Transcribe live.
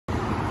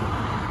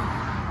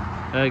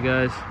Hi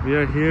guys, we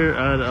are here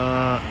at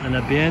an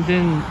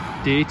abandoned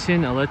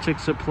Dayton electric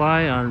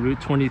supply on Route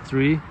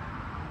 23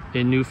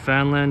 in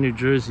Newfoundland, New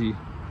Jersey.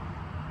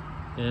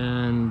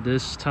 And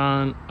this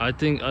town,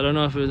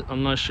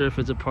 I'm not sure if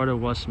it's a part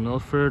of West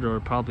Milford, or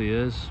it probably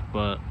is,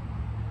 but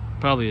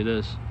probably it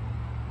is.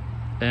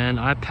 And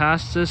I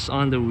passed this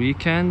on the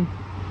weekend.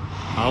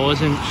 I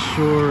wasn't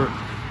sure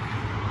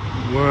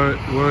where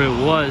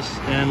it was,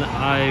 and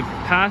I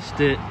passed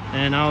it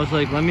and I was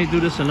like, let me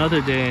do this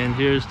another day, and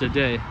here's the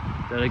day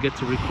that I get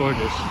to record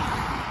this.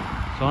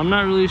 So I'm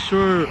not really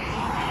sure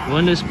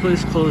when this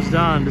place closed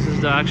down. This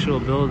is the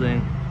actual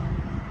building.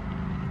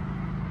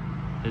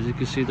 As you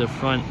can see, the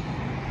front.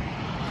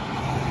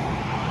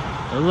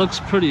 It looks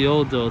pretty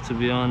old though, to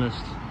be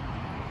honest.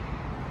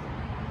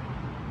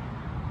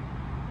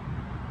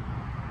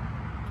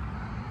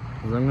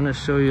 I'm gonna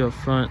show you up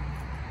front.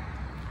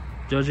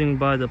 Judging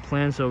by the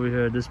plants over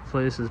here, this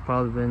place has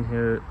probably been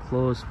here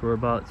closed for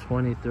about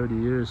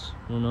 20-30 years.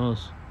 Who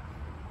knows?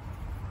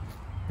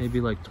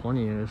 Maybe like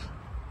 20 years.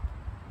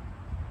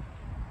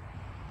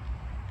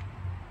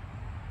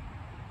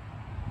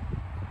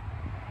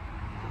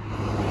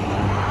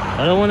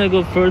 I don't want to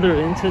go further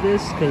into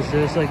this because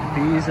there's like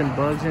bees and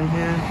bugs in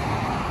here.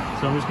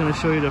 So I'm just going to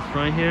show you the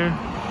front here.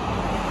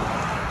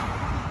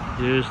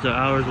 Here's the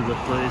hours of the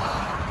place.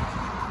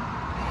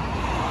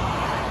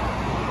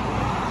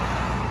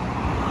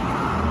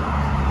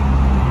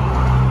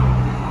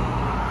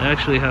 They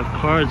actually have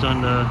cards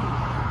on the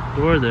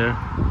door there.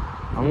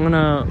 I'm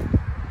gonna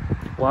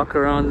walk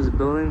around this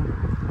building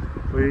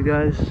for you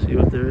guys, see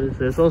what there is.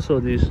 There's also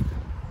these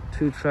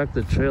 2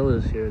 tractor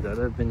trailers here that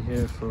have been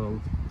here for a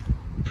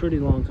pretty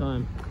long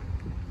time.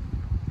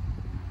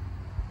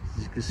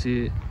 As you can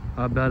see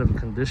how bad of a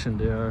condition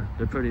they are.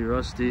 They're pretty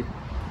rusty.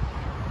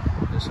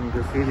 There's some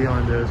graffiti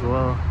on there as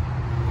well.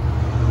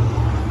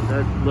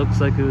 That looks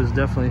like it was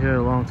definitely here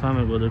a long time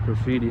ago, the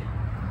graffiti.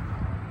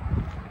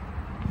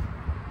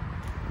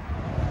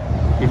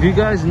 If you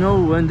guys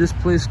know when this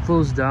place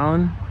closed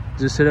down,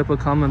 just hit up a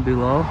comment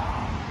below.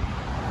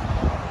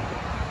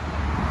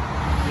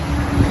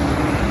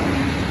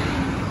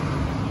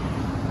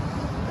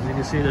 As you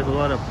can see, there's a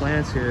lot of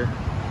plants here.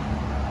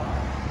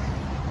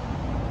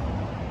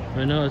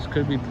 Right now it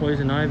could be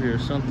poison ivy or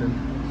something,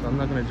 so I'm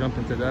not going to jump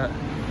into that.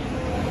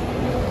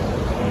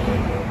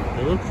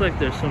 It looks like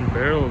there's some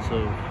barrels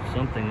of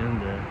something in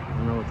there. I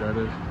don't know what that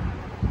is.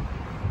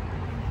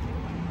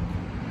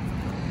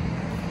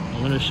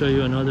 I'm going to show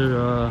you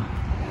another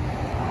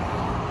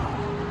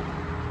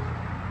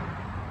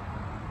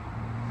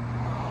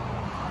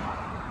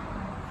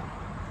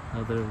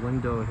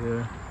window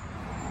here.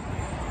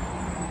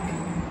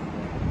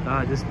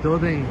 This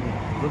building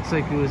looks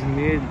like it was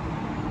made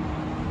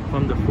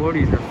from the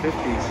 40s or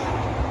 50s.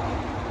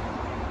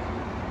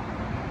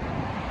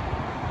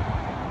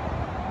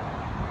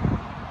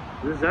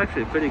 This is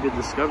actually a pretty good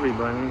discovery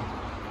by me.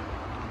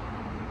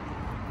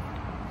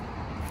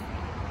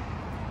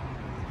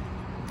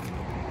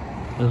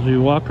 As we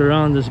walk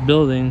around this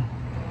building,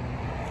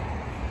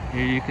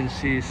 here you can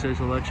see it says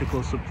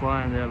electrical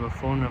supply, and they have a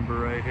phone number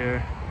right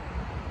here.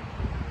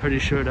 Pretty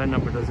sure that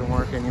number doesn't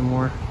work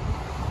anymore.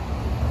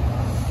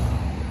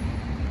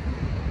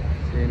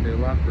 See, and they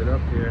locked it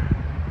up here.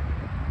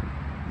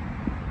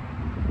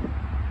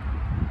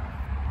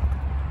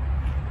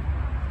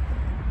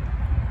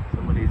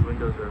 Some of these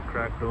windows are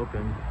cracked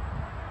open.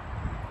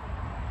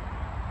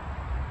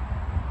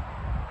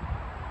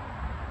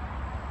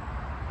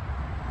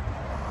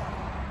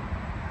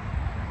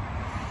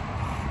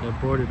 They're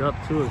boarded up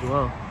too as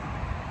well.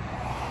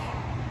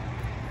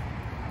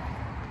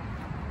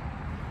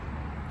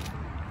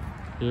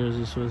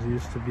 This was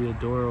used to be a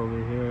door over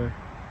here.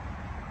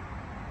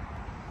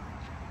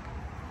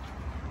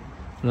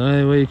 The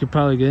only way you could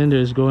probably get in there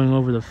is going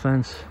over the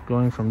fence,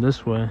 going from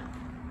this way.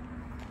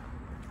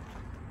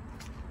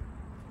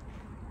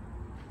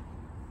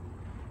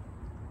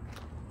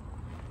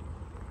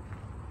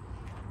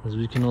 As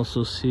we can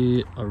also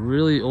see a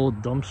really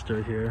old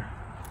dumpster here.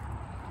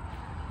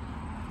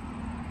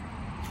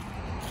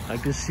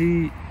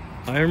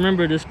 I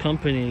remember this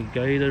company,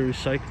 Gaida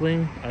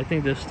Recycling. I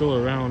think they're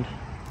still around.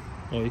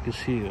 Oh, you can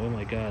see, oh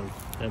my god,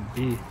 that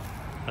bee.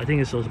 I think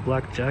it's those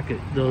black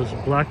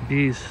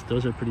bees.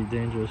 Those are pretty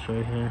dangerous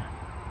right here.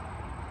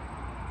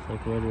 It's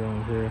like right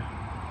around here.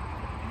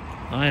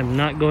 I am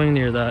not going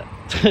near that.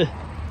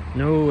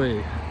 No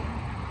way.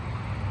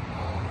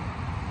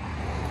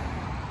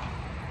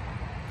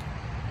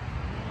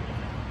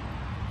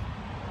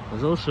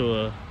 There's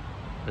also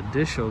a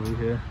dish over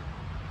here.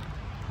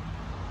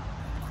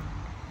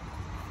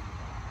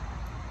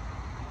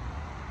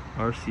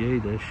 RCA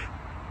dish.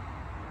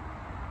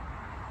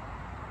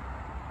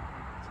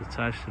 It's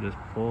attached to this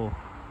pole.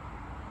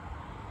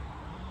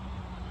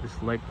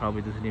 This light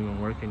probably doesn't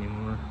even work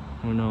anymore.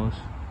 Who knows?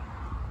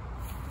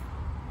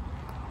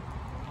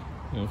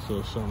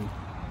 Also some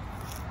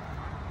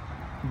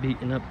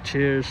beaten up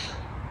chairs.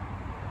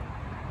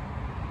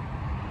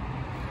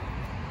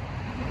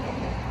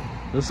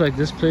 Looks like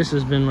this place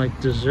has been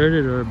like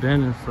deserted or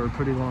abandoned for a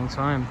pretty long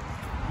time.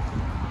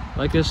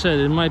 like I said,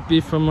 it might be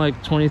from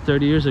like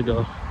 20-30 years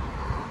ago.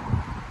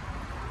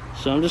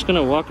 So I'm just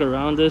gonna walk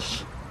around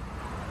this.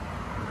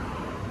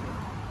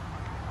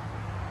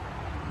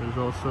 There's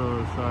also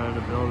the side of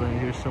the building.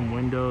 Here's some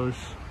windows.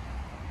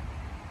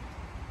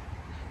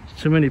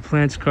 Too many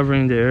plants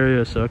covering the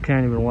area, so I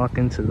can't even walk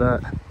into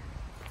that.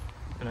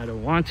 And I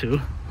don't want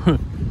to.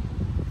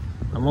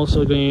 I'm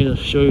also going to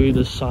show you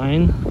the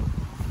sign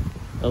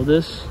of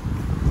this.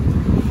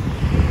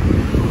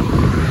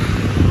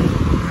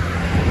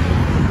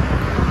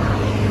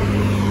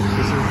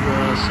 This is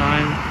the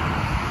sign,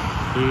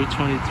 the Route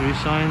 23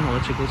 sign,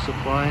 electrical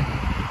supply,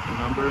 the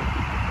number.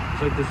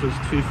 Looks like this was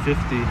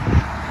 250.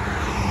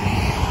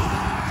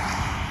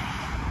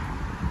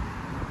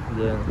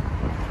 Then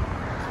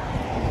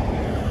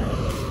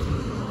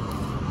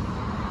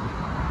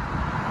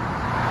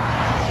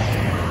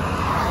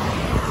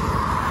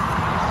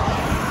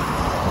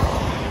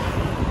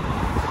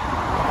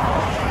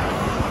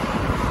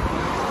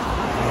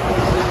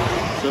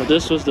so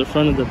this was the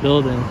front of the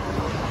building.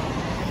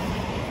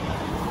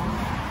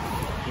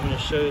 I'm going to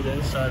show you the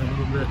inside a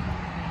little bit.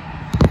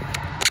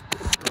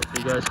 Hope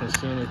you guys can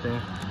see anything.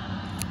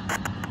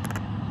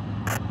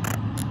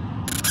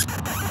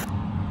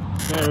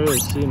 Can't really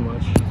see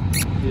much.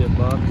 See a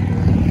box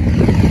here.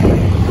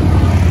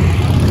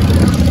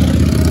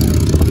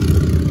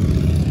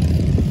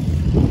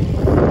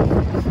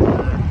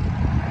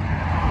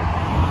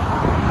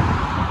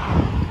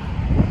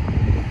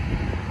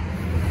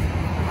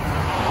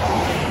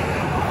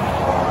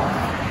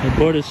 I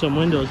boarded some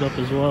windows up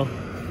as well.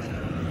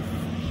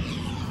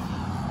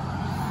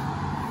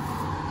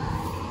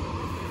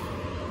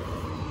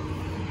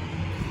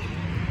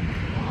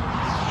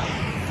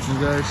 You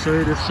guys show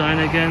you the sign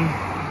again.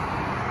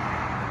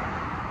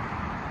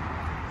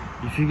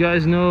 If you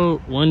guys know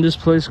when this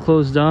place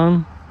closed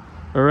down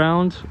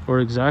around or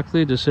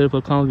exactly, just hit up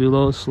a comment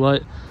below,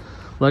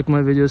 like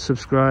my video,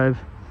 subscribe,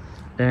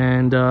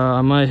 and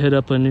I might hit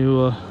up a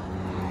new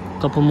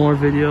couple more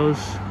videos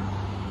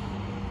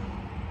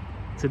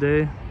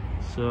today,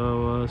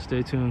 so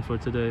stay tuned for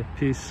today.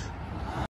 Peace.